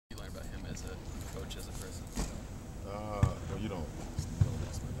you don't spend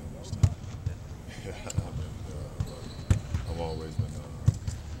that much time. I've always been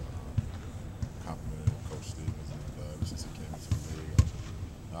complimented Coach Stevens, and ever since he came into the league,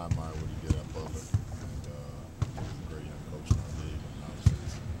 I admire what he did at Butler, and he's a great young coach in our league, and obviously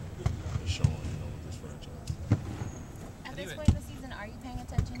it's showing, with this franchise. At this point in the season, are you paying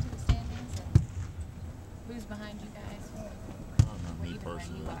attention to the standings and who's behind you guys? Not me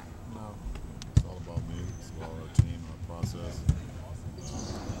personally. No, it's all about me. It's about our team, our process.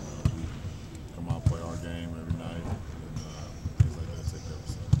 We come out, play our game every night, and things like that take care of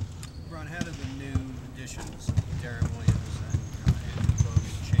itself. Ron, how do the new additions, Bogut Williams and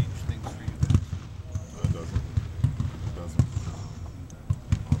Bogut, change things for you guys? It doesn't. It doesn't.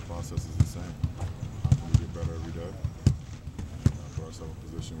 Our process is the same. How can we get better every day? And put ourselves in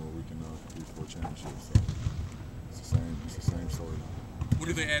a position where we can compete for a championship. So it's the same story. What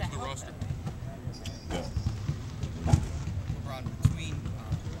do they add to the roster? Yeah. LeBron, between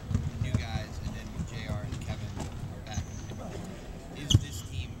new guys and then JR and Kevin are back, is this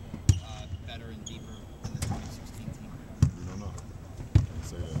team better and deeper than the 2016 team? We don't know. Can't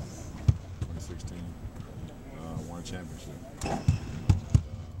say that. 2016 won a championship. For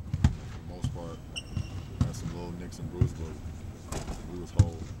the most part, had some little nicks and bruises, but we was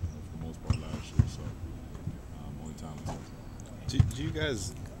whole for the most part last year. So only time will tell. Do you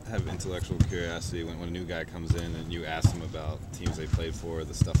guys have intellectual curiosity when a new guy comes in and you ask them about teams they played for,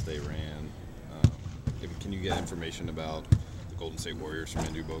 the stuff they ran? Can you get information about the Golden State Warriors from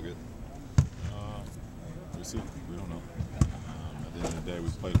Andrew Bogut? We see. We don't know. At the end of the day, we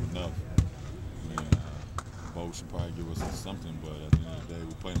played them enough. I mean, Bogut should probably give us something, but at the end of the day,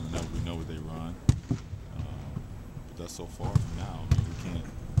 we played them enough. We know what they run. But that's so far from now. I mean, we can't.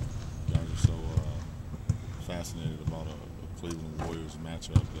 Guys are so fascinated about a Cleveland Warriors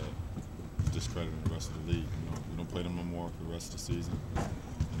matchup that is discrediting the rest of the league. We don't play them no more for the rest of the season.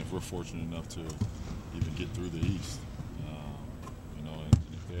 And if we're fortunate enough to even get through the East, and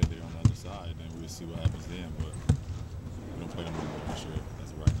if they're there on the other side, then we'll see what happens then. But we don't play them no more this year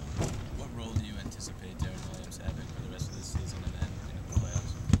as of right now. What role do you anticipate Bogut Williams having for the rest of the season and then in the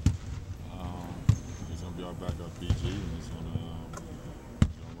playoffs? He's going to be our backup PG, and he's going to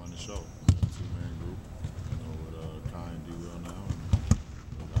run the show. Two-man group.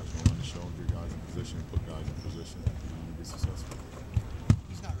 Put guys in position and be successful.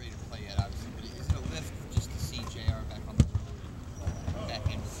 He's not ready to play yet, obviously, but is it a lift just to see JR back on the road and back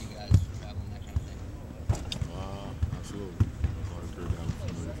in with you guys traveling, that kind of thing? Absolutely. It's always great to have a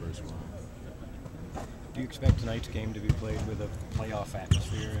familiar face around. Do you expect tonight's game to be played with a playoff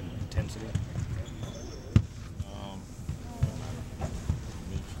atmosphere and intensity?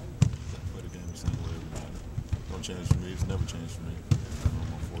 Me, play the game the same way every night. Don't change for me. It's never changed for me.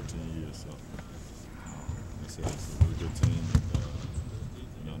 I'm on 14 years, so. It's a really good team,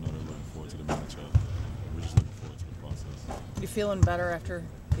 and I know they're looking forward to the matchup. We're just looking forward to the process. You feeling better after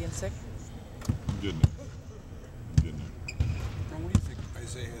being sick? I'm getting there. Ron, what do you think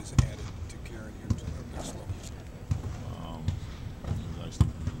Isaiah has added to carrying him to the next level?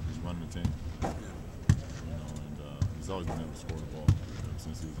 He's running the team. And he's always been able to score the ball ever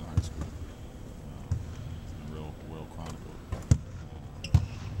since he was in high school. It's been real well chronicled.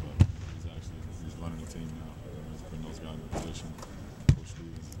 But he's running the team now. He's putting those guys in position. Coach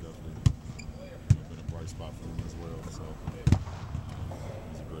Stevens has definitely been a bright spot for him as well. So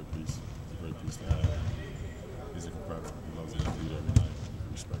he's a great piece. He's a great piece to have. He's a competitor. He loves to compete every night.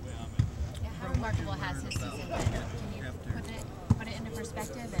 Respect him. Yeah, how remarkable has his season been? Can you put it into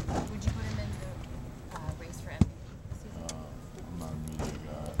perspective, and would you put him in the race for MVP this season? I'm not a media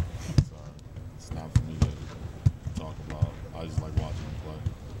guy. Sorry. It's not for me to talk about. I just like watching him play.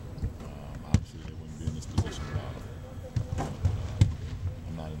 Obviously, they wouldn't be in this position without him.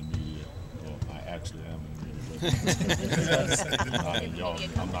 I'm not in the media. Well, I actually am in the media, but I'm not in y'all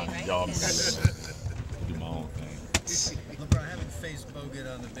media. I do my own thing. LeBron, having faced Bogut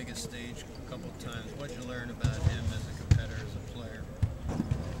on the biggest stage a couple of times, what'd you learn about him as a competitor, as a player?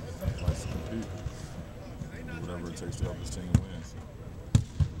 He likes to compete. Whatever it takes to help his team win. So,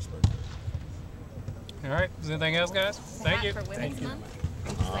 respect that. All right. Is there anything else, guys? Thank you. For Women's Month?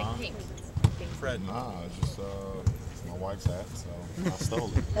 Or just like pink? Fred. Nah, it's just it's my wife's hat, so I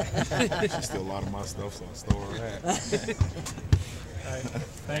stole it. She stole a lot of my stuff, so I stole her hat. All right.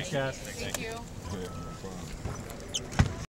 Thanks, guys. Thank you. Yeah, no problem.